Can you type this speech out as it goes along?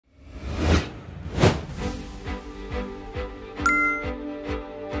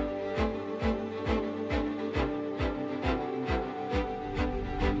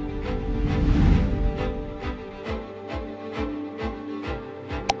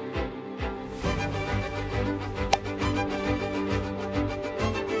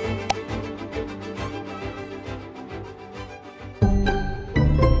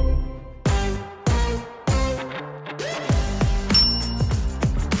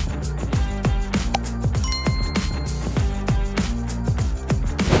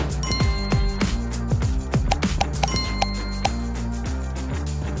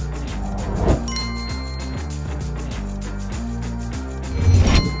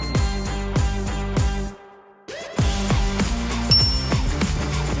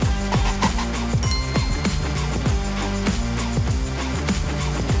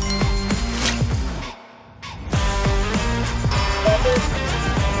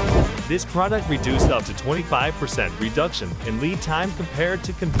This product reduced up to 25% reduction in lead time compared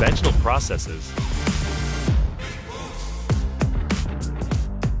to conventional processes.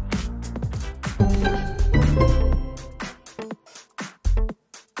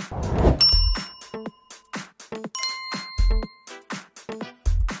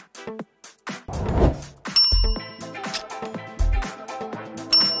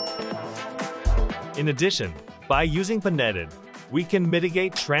 In addition, by using Panetted, we can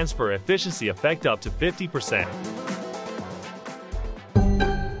mitigate transfer efficiency effect up to 50%.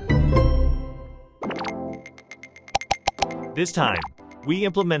 This time, we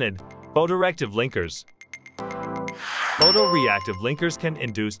implemented photoreactive linkers. Photoreactive linkers can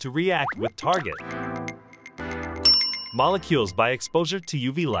induce to react with target molecules by exposure to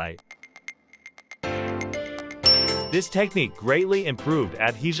UV light. This technique greatly improved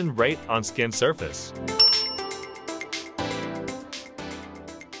adhesion rate on skin surface.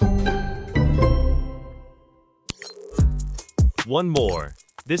 One more,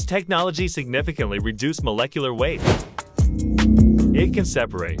 this technology significantly reduced molecular weight. It can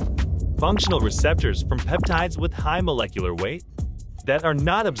separate functional receptors from peptides with high molecular weight that are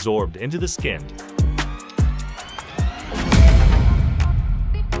not absorbed into the skin.